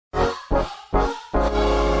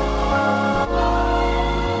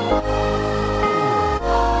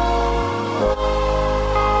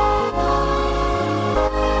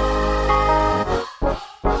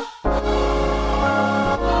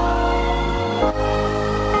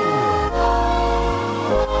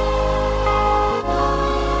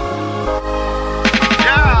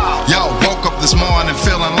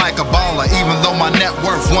even though my net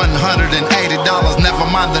worth $180. Never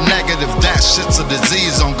mind the negative, that shit's a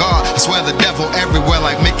disease. On God, I swear the devil everywhere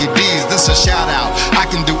like Mickey D's. This a shout out, I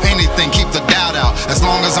can do anything, keep the doubt out. As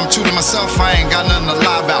long as I'm true to myself, I ain't got nothing to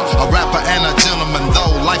lie about. A rapper and a gentleman,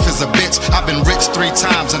 though life is a bitch. I've been rich 3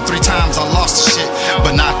 times and 3 times I lost the shit.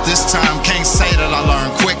 But not this time, can't say that I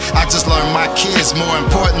learned quick. I just learned my kids more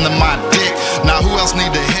important than my dick. Now who else need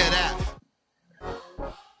to hear that?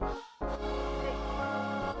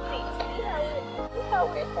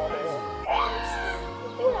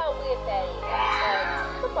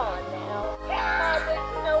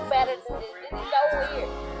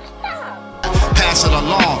 Pass it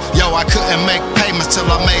along, yo, I couldn't make payments till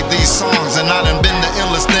I made these songs. And I done been the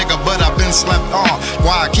illest nigga, but I've been slept on.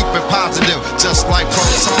 Why I keep it positive, just like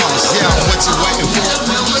protons. Yeah, I'm what you waiting for.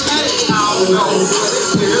 I don't know what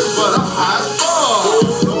it is, but I'm hot for.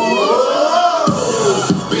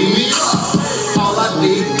 Beat me up. All I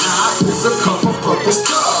need now is a couple purple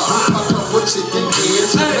stars, a couple chicken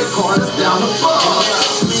heads, and the corners down the bar.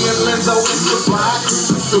 Me and Lenzo in the block,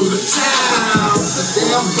 cruising through the town. The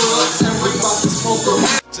damn bugs, and we about to smoke them.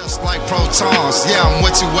 Just like protons, yeah, I'm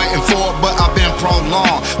what you waiting for, but I've been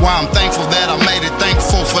prolonged. Why I'm thankful that I made it,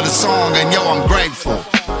 thankful for the song, and yo, I'm grateful.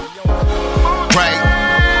 Great.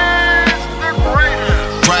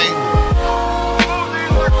 Great.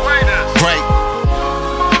 Great.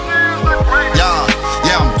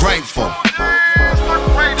 Yeah, I'm grateful.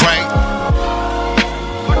 Great.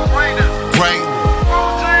 Great.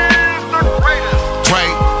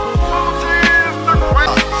 Great.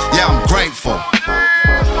 Yeah, I'm grateful.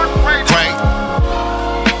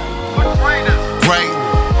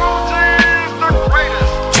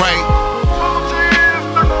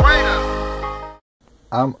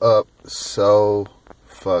 I'm up so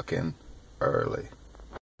fucking early.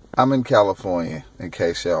 I'm in California, in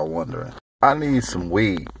case y'all wondering. I need some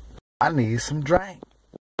weed. I need some drink.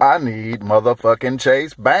 I need motherfucking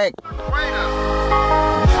Chase Bank.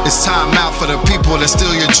 It's time out for the people that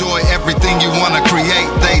steal your joy. Everything you wanna create,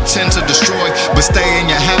 they tend to destroy. But stay in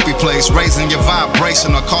your happy place, raising your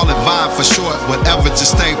vibration, or call it vibe for short. Whatever,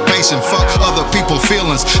 just stay patient. Fuck other people's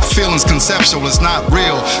feelings. Feelings conceptual, it's not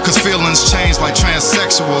real. Cause feelings change like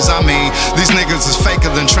transsexuals. I mean, these niggas is faker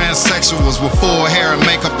than transsexuals with full hair and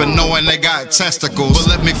makeup and knowing they got testicles.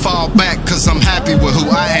 But let me fall back cause I'm happy with who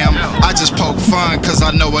I am. I just poke fun cause I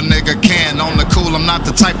know a nigga can. On the cool, I'm not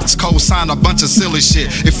the type that's co-sign a bunch of silly shit.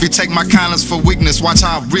 If you take my kindness for weakness, watch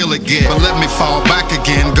how I really get. But let me fall back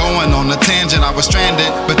again, going on a tangent. I was stranded,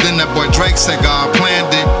 but then that boy Drake said God planned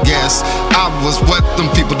it. Yes, I was what them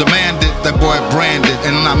people demanded. That boy branded,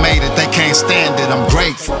 and I made it. They can't stand it. I'm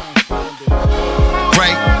grateful.